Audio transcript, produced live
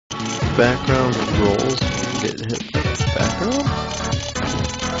background rolls and get hit by the background?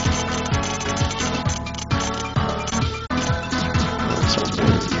 That's something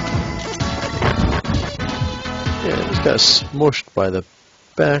weird. Yeah, I just got smushed by the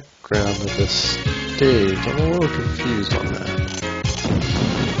background of the stage. I'm a little confused on that.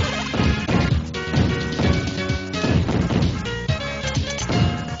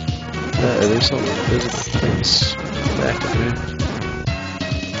 There's some invisible things back at me.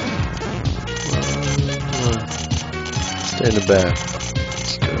 Stay in the back.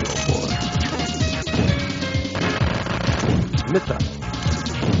 Let's go, little boy. Mita.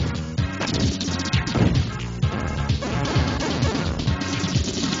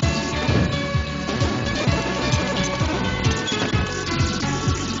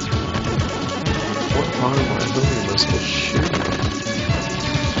 What part of my ability am I supposed to shoot?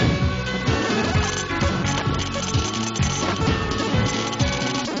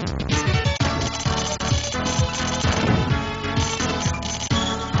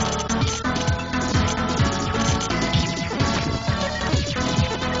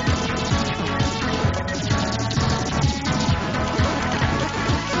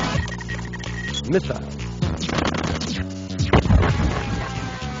 Missile.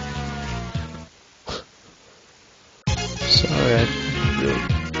 Sorry, I really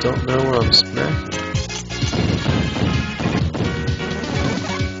don't know where I'm smacking.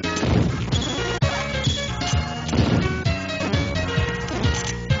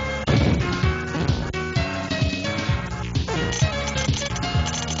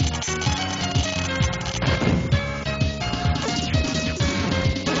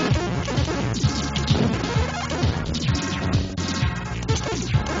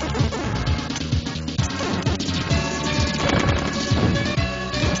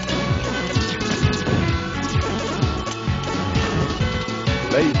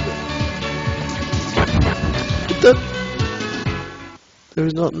 But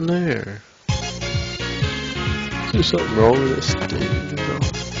there's nothing there. Is there something wrong with this stage?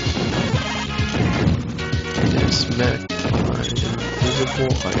 Get smacked by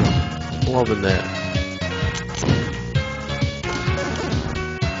invisible item. I'm loving that.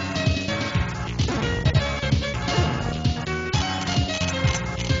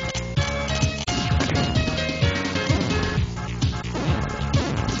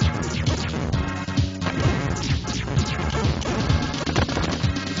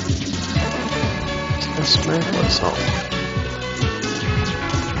 Smack myself.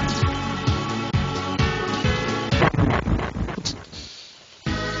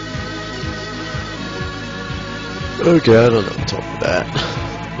 Okay, I don't know what's up with that.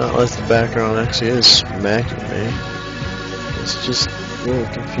 Not unless the background actually is smacking me. It's just really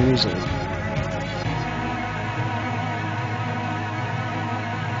confusing.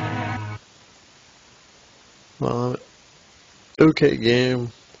 Well, okay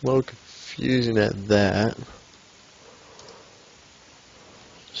game. Low confusing at that.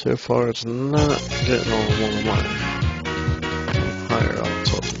 So far it's not getting on one of my higher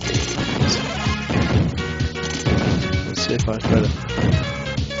ups of the games. Let's see if I try to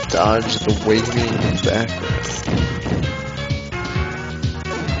dodge the waving in the background.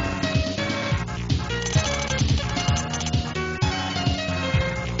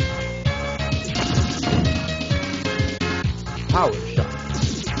 Power shot.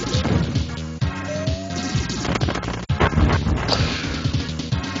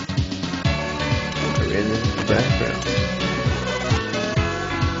 In the background.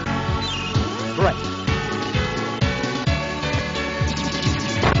 Right.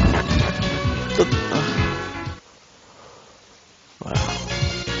 Wow.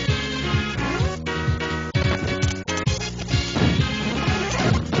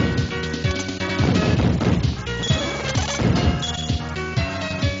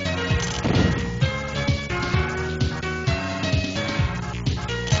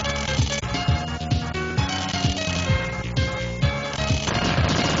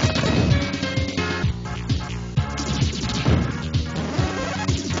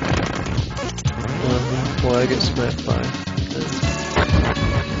 Well, I get smacked by.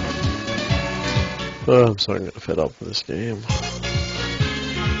 Oh, I'm starting to get fed up with this game.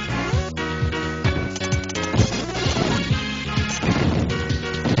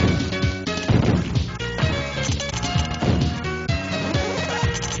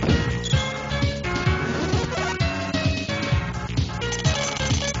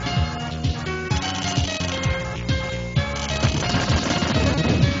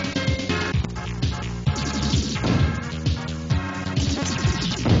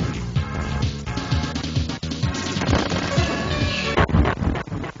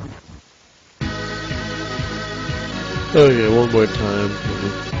 Oh yeah, one more time.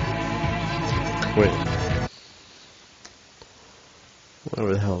 Quit.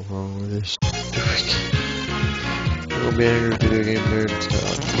 Whatever the hell's wrong with this. Don't be angry, video game nerd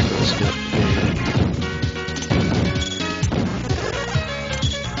style.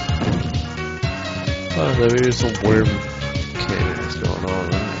 Oh, there is some weird mechanics going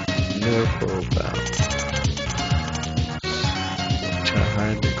on. I never thought about. Try to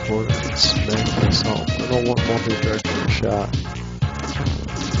hide in the corner and smack myself. I don't want multi-directional shot.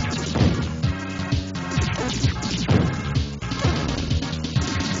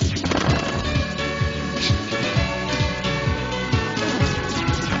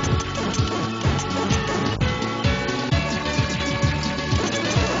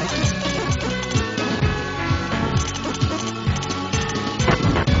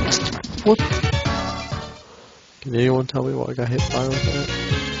 What? Can anyone tell me what I got hit by with that?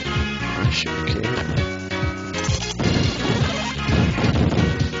 I sure can.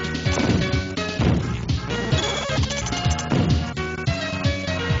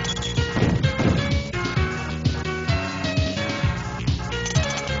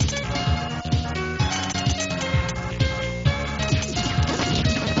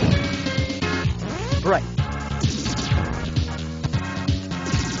 Right.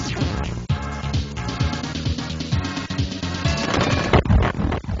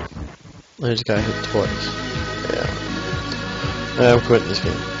 I just got hit twice. Yeah. I'm quitting this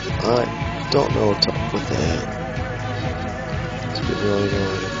game. I don't know what's up with that. It's been really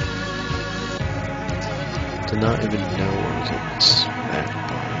annoying. To not even know what was getting smacked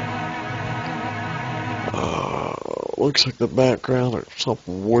by. Looks like the background or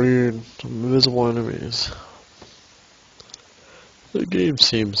something weird. Some invisible enemies. The game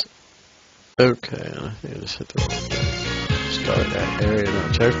seems okay, and I think I just hit the wrong thing. Start that area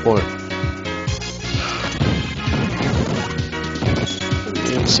now. Checkpoint.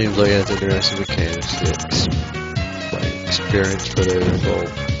 It seems like it has interesting mechanics to get like experience for their little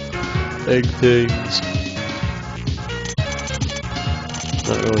egg things.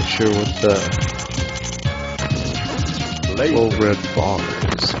 Not really sure what the little red bar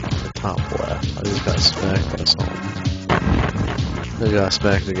is at the top left. I just got smacked by something. I got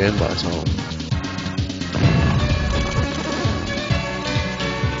smacked again by something.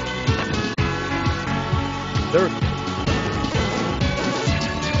 There.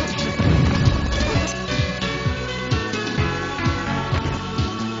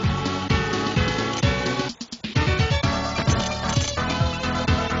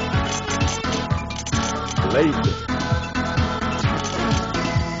 Laser.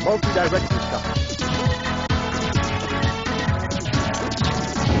 Multi-direction shot.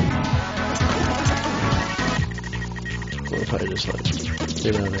 What if I just like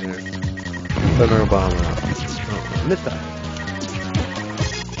get out of here? Thunder bomb out. Missile.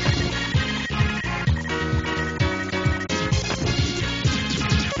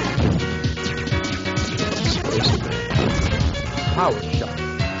 Power shot.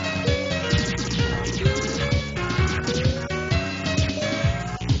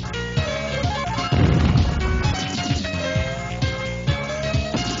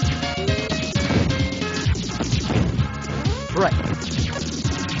 Right.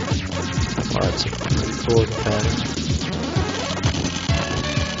 Oh, that's pretty cool looking pattern.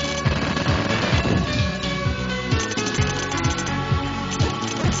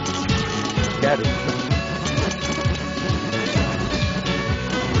 Got it.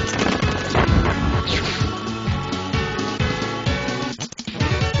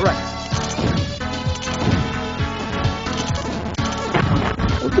 Right.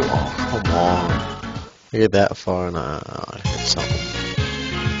 Oh, come on. I get that far and I hit something.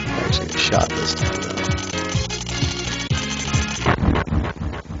 I actually get shot this time though.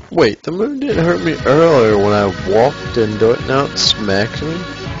 Wait, the moon didn't hurt me earlier when I walked into it, now it smacked me?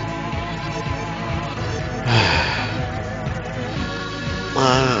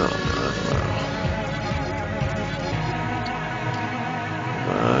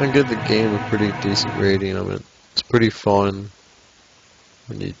 I give the game a pretty decent rating. I mean, it's pretty fun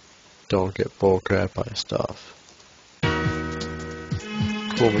when you don't get bullcrap by stuff.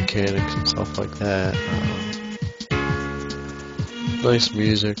 Cool mechanics and stuff like that. Nice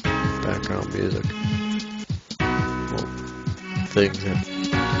music, background music. Well, things that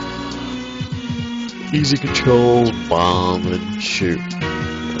easy control, bomb, and shoot.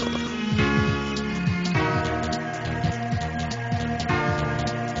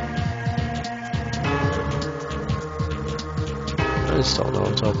 I just don't know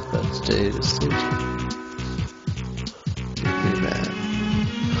what's up with that stage. This stage makes me mad.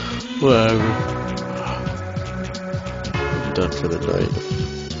 Whatever. done for the night.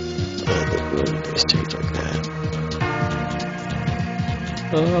 And the room is taped like that.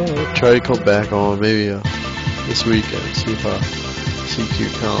 I'll try to come back on maybe this weekend, see if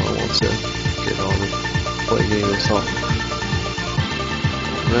CQ Talent wants to get on and play a game or something.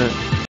 Man.